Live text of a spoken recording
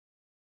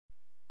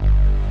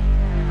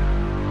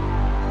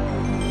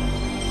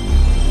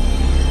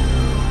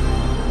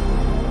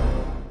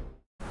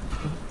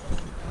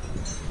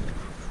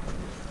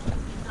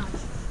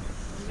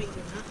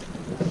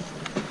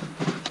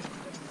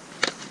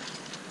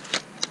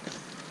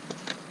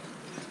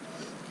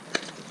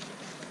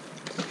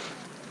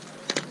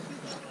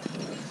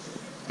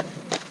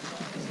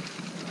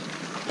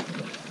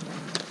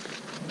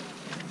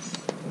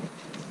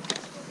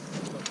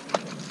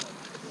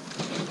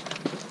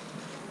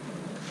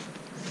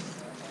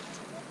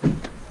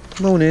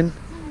Morning.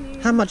 Morning.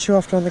 How much are you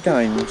after on the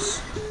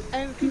games?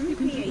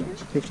 50p each.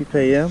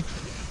 50p, yeah?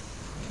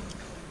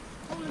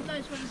 All of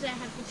those ones there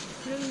have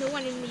this, the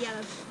one in the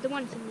yellow, the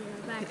ones in the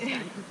yellow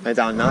bag. I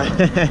don't know.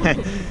 Put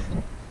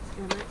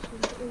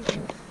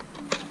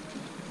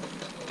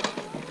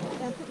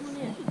one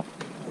here.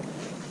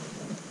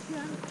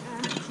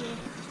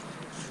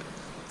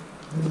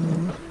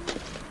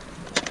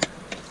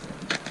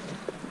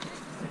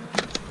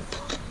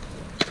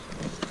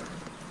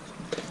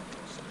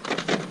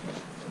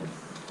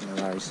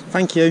 No worries.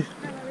 Thank you.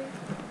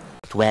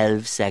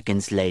 12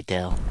 seconds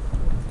later.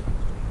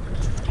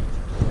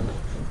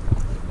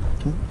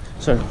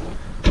 So,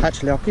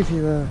 actually, I'll give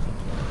you a...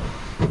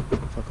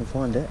 if I can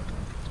find it.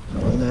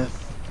 On there.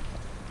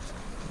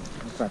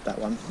 I'll grab that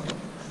one.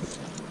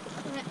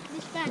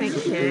 This bag. Thank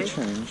Give you. you a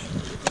change.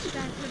 This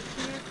bag looks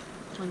here.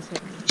 1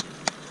 second.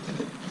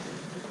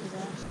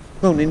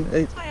 Morning.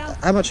 Hiya.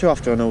 How much are you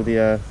after on all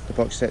the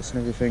box sets and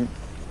everything?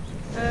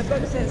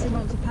 Box sets in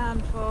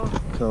 £1 for,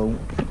 Cool.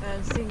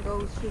 and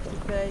singles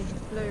 50p,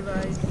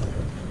 Blu-rays,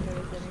 there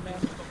is any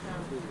left, £1.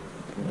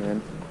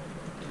 Brilliant.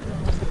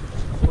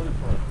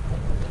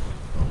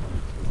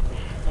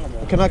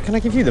 Can I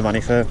give you the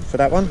money for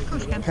that one? Of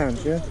course you can.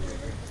 £1, yeah.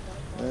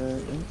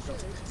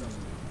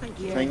 Thank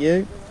you. Thank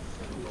you.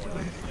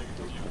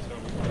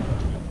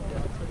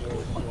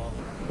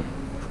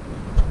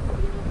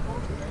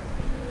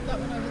 That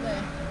one over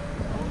there.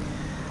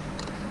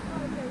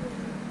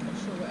 Not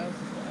sure what else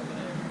is over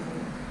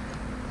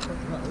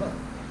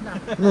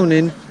there.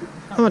 Morning.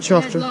 How much are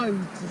you There's after?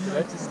 loads and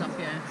loads of stuff,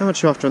 yeah. How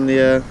much are you after on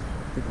the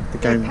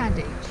game? £1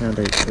 each. £1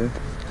 each, yeah.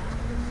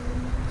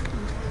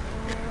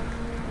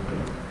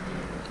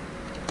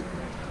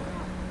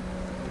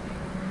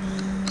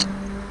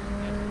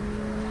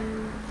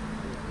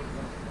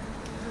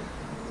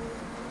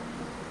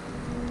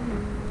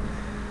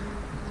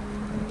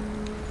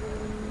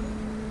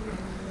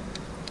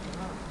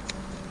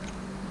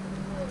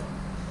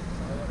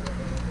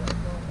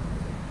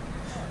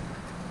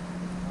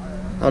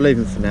 I'll leave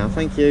them for now,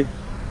 thank you.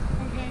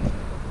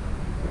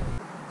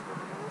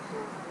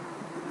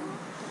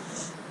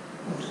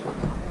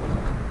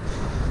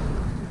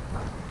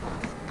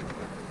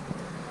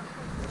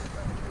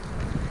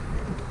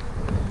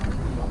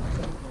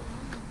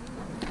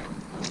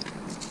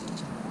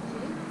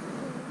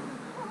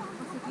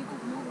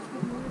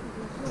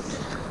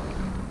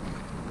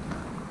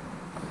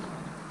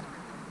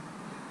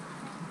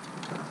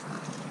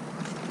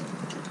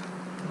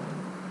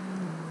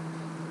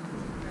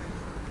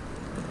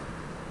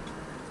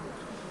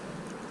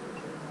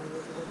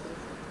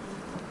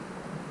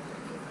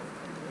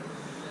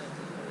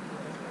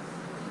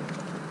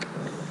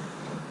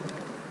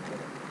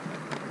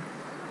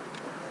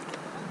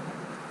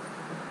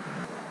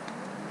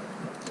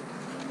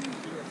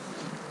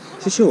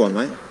 Is this your one,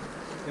 mate?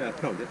 Yeah, I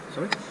found it.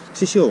 Sorry? Is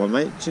this your one,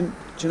 mate? Do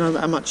you know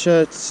how much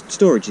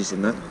storage is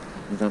in that?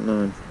 I don't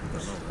know.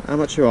 How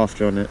much are you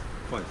after on it?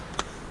 5.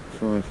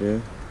 5, yeah.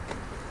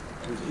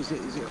 Is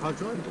it hard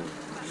drive or?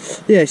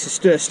 Yeah, it's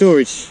a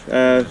storage.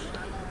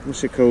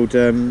 What's it called?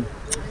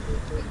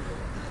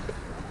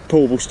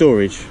 Portable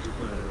storage.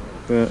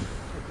 But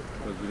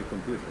With the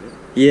computer,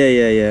 yeah,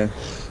 yeah? yeah, yeah.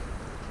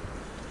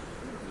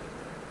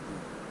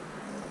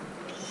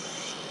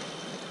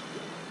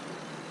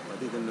 I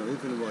didn't know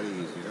even what it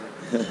is, you know?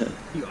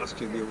 You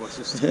asking me what's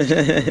the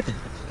storage?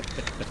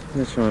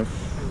 Let's try and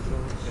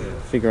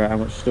figure out how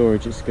much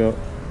storage it's got.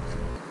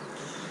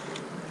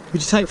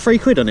 Would you take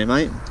 £3 on it,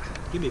 mate?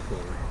 Give me 4.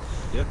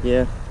 Yeah?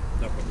 Yeah.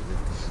 No problem.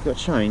 Got a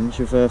change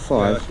of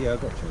 5. Yeah, I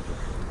got change.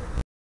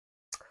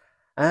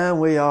 And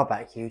we are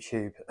back,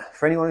 YouTube.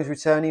 For anyone who's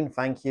returning,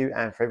 thank you,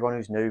 and for everyone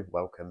who's new,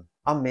 welcome.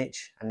 I'm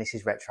Mitch, and this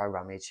is Retro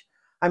Rummage.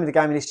 Aim of the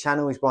game of this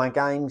channel is buying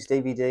games,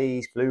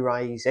 DVDs,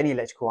 Blu-rays, any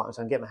electrical items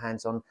I can get my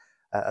hands on,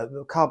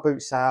 car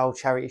boot sale,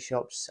 charity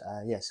shops,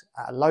 yes,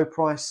 at a low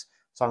price,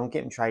 so I can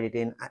get them traded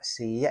in at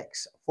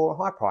CEX for a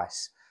high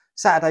price.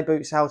 Saturday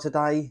boot sale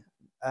today,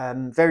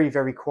 very,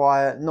 very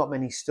quiet, not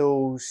many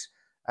stalls,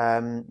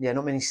 yeah,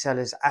 not many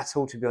sellers at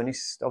all, to be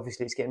honest.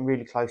 Obviously, it's getting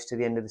really close to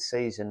the end of the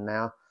season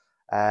now.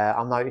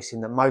 I'm noticing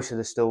that most of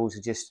the stalls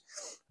are just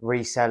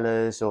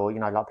resellers, or, you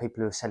know, like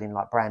people who are selling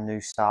like brand new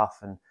stuff,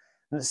 and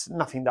it's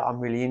nothing that I'm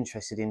really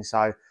interested in.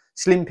 So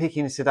slim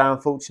pickings today,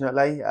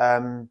 unfortunately.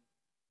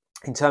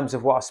 In terms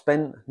of what I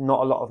spent,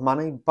 not a lot of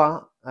money,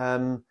 but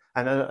and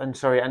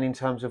in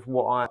terms of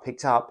what I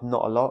picked up,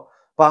 not a lot.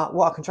 But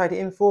what I can trade it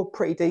in for,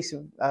 pretty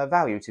decent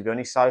value, to be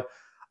honest. So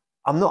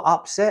I'm not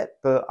upset,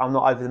 but I'm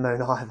not over the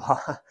moon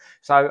either.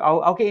 So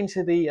I'll get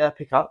into the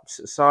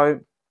pickups.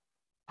 So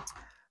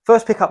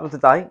first pickup of the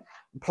day,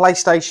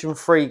 PlayStation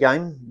 3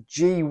 game,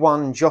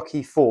 G1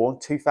 Jockey 4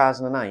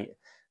 2008.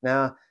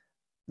 Now,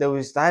 they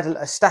had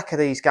a stack of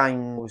these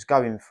games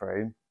going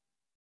through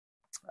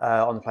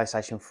on the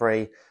PlayStation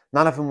 3.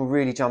 None of them were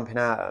really jumping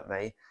out at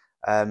me.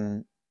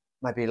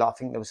 Maybe, like, I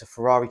think there was a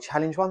Ferrari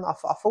Challenge one I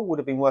thought would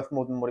have been worth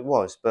more than what it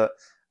was, but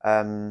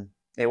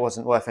it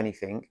wasn't worth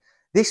anything.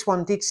 This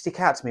one did stick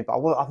out to me, but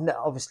I've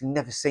obviously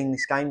never seen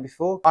this game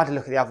before. I had a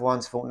look at the other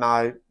ones, thought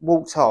no,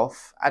 walked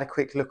off, had a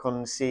quick look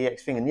on the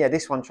CEX thing, and yeah,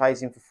 this one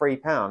trades in for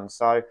 £3.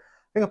 So I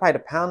think I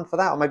paid £1 for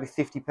that, or maybe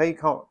 50p,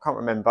 can't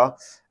remember.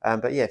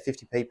 But yeah,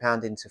 50p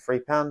pound into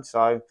 £3.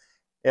 So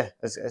yeah,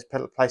 as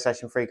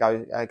PlayStation 3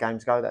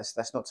 games go,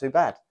 that's not too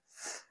bad.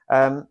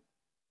 And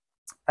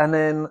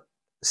then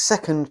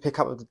second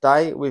pickup of the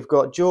day, we've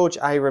got George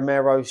A.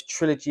 Romero's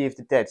Trilogy of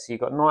the Dead. So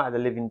you've got Night of the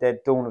Living Dead,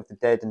 Dawn of the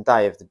Dead, and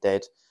Day of the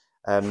Dead.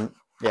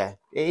 Yeah,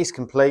 it is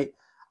complete.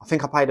 I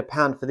think I paid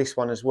 £1 for this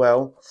one as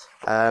well,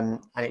 and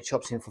it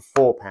chops in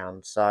for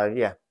 £4. So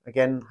yeah,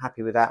 again,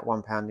 happy with that.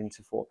 £1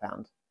 into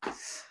 £4.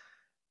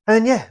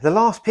 And yeah, the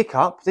last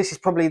pickup. This is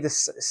probably the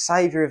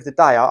saviour of the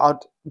day. I'd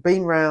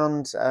been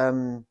round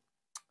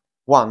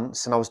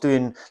once, and I was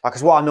doing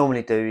because what I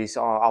normally do is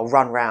I'll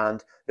run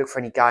round, look for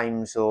any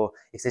games, or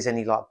if there's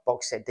any like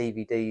box set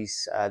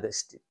DVDs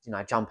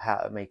that jump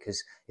out at me,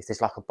 because if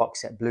there's like a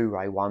box set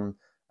Blu-ray one,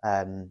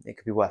 it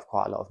could be worth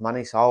quite a lot of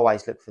money. So I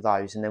always look for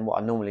those, and then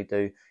what I normally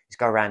do is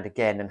go around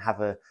again and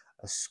have a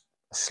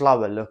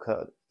slower look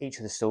at each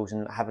of the stalls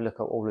and have a look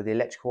at all of the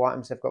electrical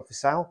items they've got for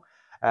sale.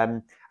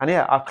 And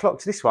yeah, I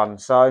clocked this one,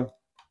 so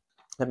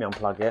let me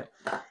unplug it.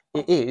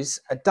 It is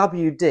a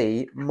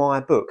WD My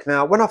Book.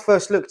 Now, when I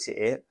first looked at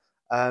it,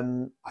 I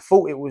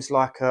thought it was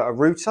like a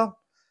router,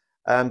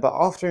 but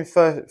after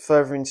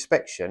further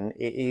inspection,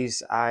 it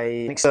is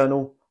an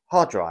external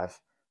hard drive.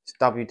 It's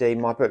WD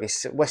My Book.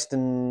 It's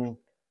Western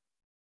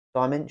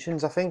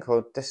Dimensions, I think,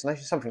 or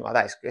Destination, something like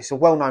that. It's a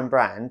well-known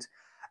brand.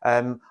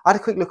 I had a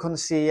quick look on the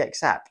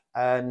CEX app,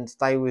 and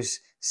they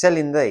was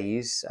selling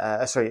these.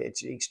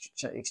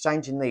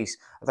 Exchanging these.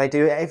 They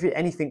do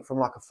anything from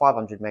like a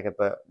 500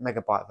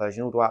 megabyte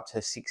version all the way up to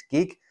 6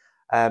 gig.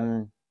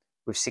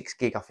 With 6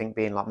 gig, I think,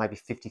 being like maybe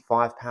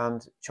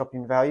 £55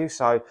 chopping value.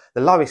 So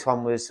the lowest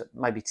one was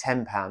maybe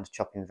 £10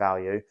 chopping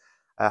value.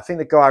 I think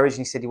the guy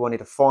originally said he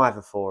wanted a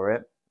 £5 for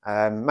it.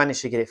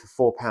 Managed to get it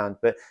for £4,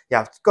 but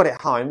yeah, I've got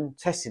it home,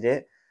 tested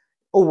it,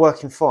 all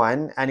working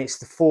fine, and it's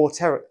the 4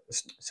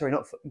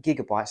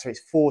 gigabyte, sorry, it's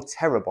 4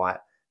 terabyte,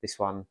 this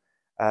one.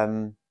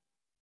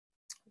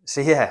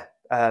 So yeah,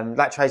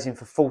 that trades in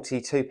for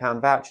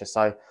 £42 voucher,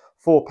 so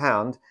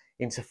 £4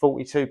 into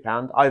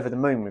 £42, over the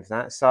moon with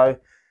that. So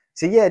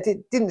yeah,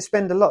 didn't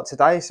spend a lot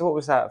today. So what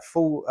was that?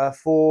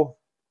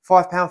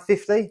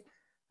 £5.50,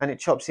 and it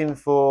chops in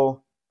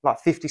for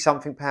like 50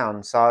 something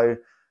pounds. So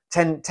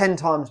 10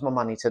 times my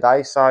money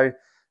today. So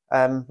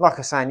like I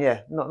was saying,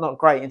 yeah, not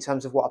great in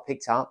terms of what I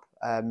picked up,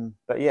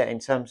 but yeah, in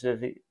terms of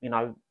the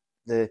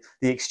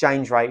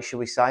exchange rate, shall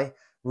we say,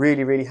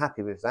 really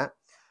happy with that.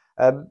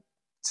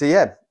 So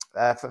yeah,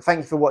 thank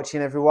you for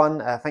watching,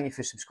 everyone. Thank you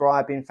for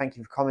subscribing, thank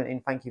you for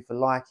commenting, thank you for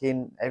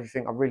liking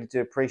everything. I really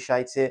do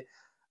appreciate it.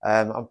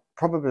 I'm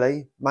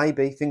probably,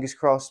 maybe, fingers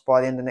crossed,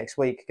 by the end of next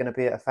week going to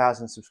be at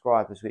 1,000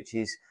 subscribers, which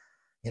is,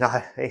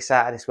 it's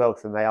out of this world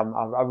for me.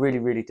 I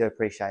really do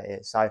appreciate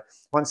it. So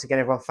once again,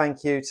 everyone,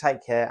 thank you,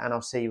 take care, and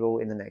I'll see you all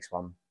in the next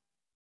one.